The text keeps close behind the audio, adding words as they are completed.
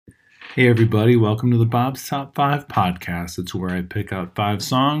Hey everybody, welcome to the Bob's Top 5 podcast. It's where I pick out 5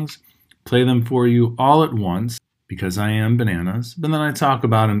 songs, play them for you all at once because I am bananas, but then I talk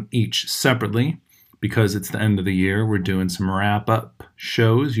about them each separately because it's the end of the year. We're doing some wrap-up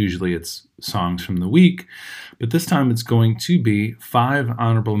shows. Usually it's songs from the week, but this time it's going to be 5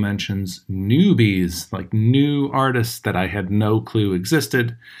 honorable mentions, newbies, like new artists that I had no clue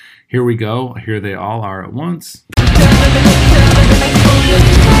existed. Here we go. Here they all are at once.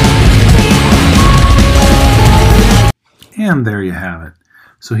 And there you have it.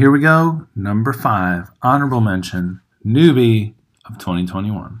 So here we go. Number 5, honorable mention, newbie of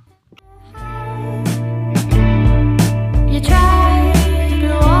 2021. You try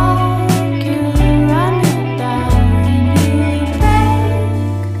to walk and run it down and you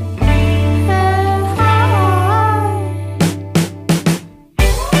break her heart.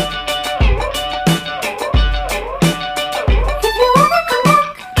 If you wanna come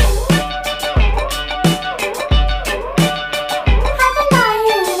back, have a night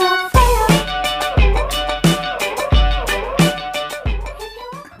of fire.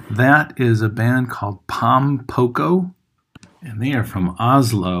 That is a band called Pom Poko, and they are from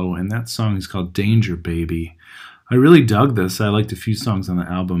Oslo, and that song is called Danger Baby. I really dug this. I liked a few songs on the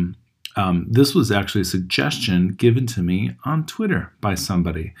album. This was actually a suggestion given to me on Twitter by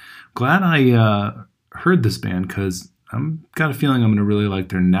somebody. Glad I heard this band because I've got a feeling I'm going to really like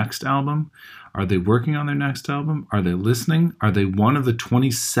their next album. Are they working on their next album? Are they listening? Are they one of the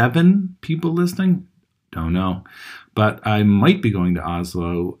 27 people listening? Don't know. But I might be going to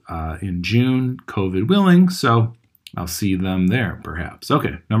Oslo in June, COVID willing, so I'll see them there, perhaps.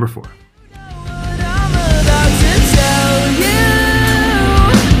 Okay, number 4.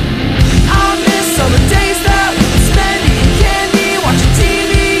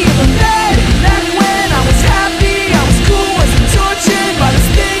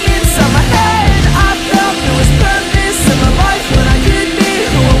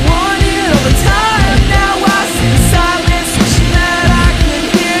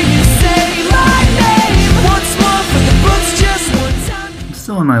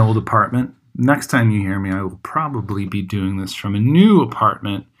 In my old apartment. Next time you hear me, I will probably be doing this from a new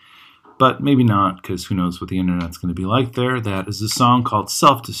apartment, but maybe not, because who knows what the internet's going to be like there. That is a song called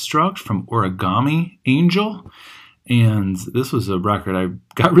Self-Destruct from Origami Angel, and this was a record I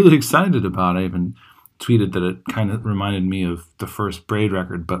got really excited about. I even tweeted that it kind of reminded me of the first Braid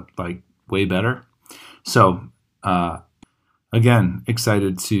record, but like way better. So again,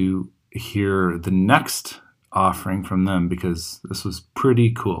 excited to hear the next offering from them because this was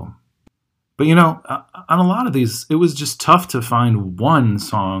pretty cool. But you know, on a lot of these, it was just tough to find one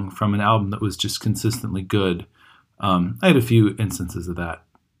song from an album that was just consistently good. I had a few instances of that.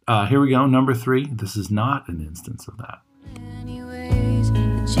 Here we go, number 3. This is not an instance of that. Anyways,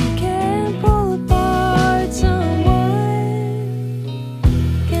 that you can pull apart someone.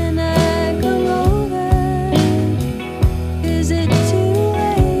 Can I come over? Is it too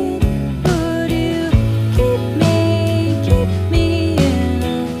late? Would you keep me in a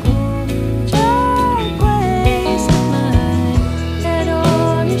cold, dark place? My head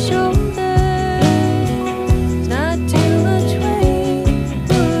on your shoulder. It's not too much weight.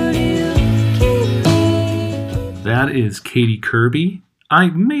 Would you keep me? That is Katie Kirby. I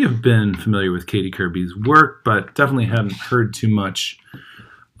may have been familiar with Katie Kirby's work, but definitely haven't heard too much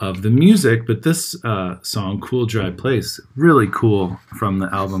of the music. But this song, Cool Dry Place, really cool, from the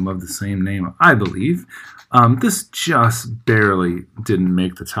album of the same name, I believe. This just barely didn't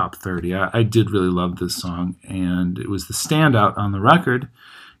make the top 30. I did really love this song, and it was the standout on the record.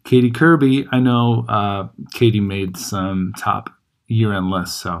 Katie Kirby, I know Katie made some top year-end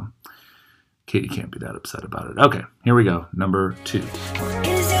lists, so Katie can't be that upset about it. Okay, here we go. Number 2. Is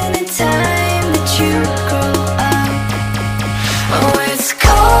it the time that you grow up? Oh, it's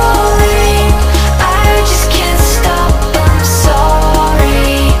calling. I just can't stop. I'm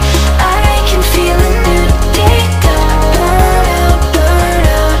sorry. I can feel a new day dawn. Burn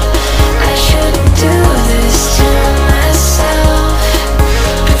out. I shouldn't do this to myself.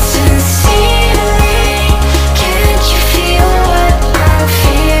 But sincerely, can't you feel what I'm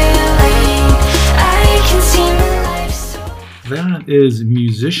feeling? I can see my life so. That is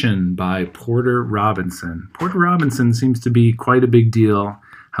Musician by Porter Robinson. Porter Robinson seems to be quite a big deal.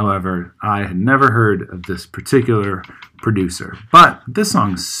 However, I had never heard of this particular producer. But this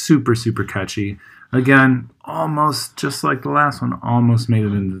song's super, super catchy. Again, almost just like the last one, almost made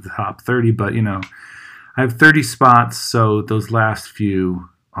it into the top 30. But, you know, I have 30 spots, so those last few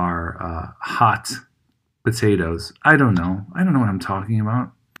are hot potatoes. I don't know what I'm talking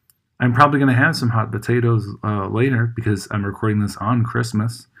about. I'm probably going to have some hot potatoes later because I'm recording this on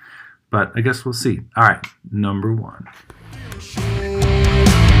Christmas. But I guess we'll see. All right, number 1.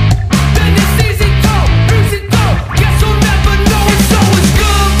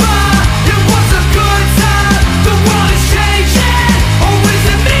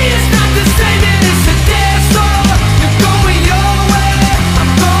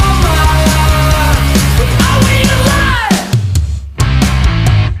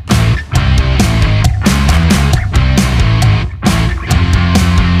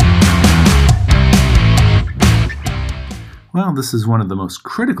 Well, this is one of the most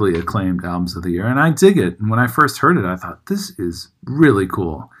critically acclaimed albums of the year, and I dig it. And when I first heard it, I thought, this is really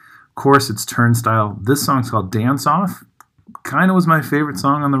cool. Of course, it's Turnstile. This song's called Dance Off. Kind of was my favorite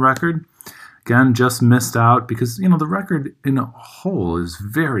song on the record. Again, just missed out because, the record in a whole is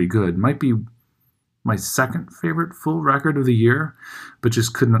very good. Might be my second favorite full record of the year, but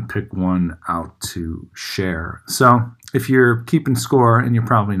just couldn't pick one out to share. So if you're keeping score, and you're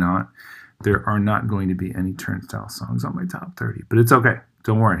probably not, there are not going to be any Turnstile songs on my top 30, but it's okay.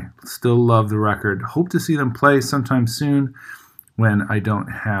 Don't worry. Still love the record. Hope to see them play sometime soon when I don't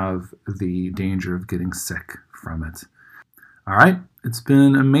have the danger of getting sick from it. All right. It's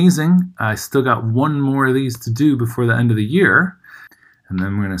been amazing. I still got one more of these to do before the end of the year, and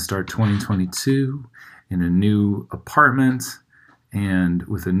then we're going to start 2022 in a new apartment and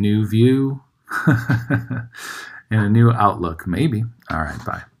with a new view and a new outlook, maybe. All right.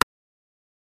 Bye.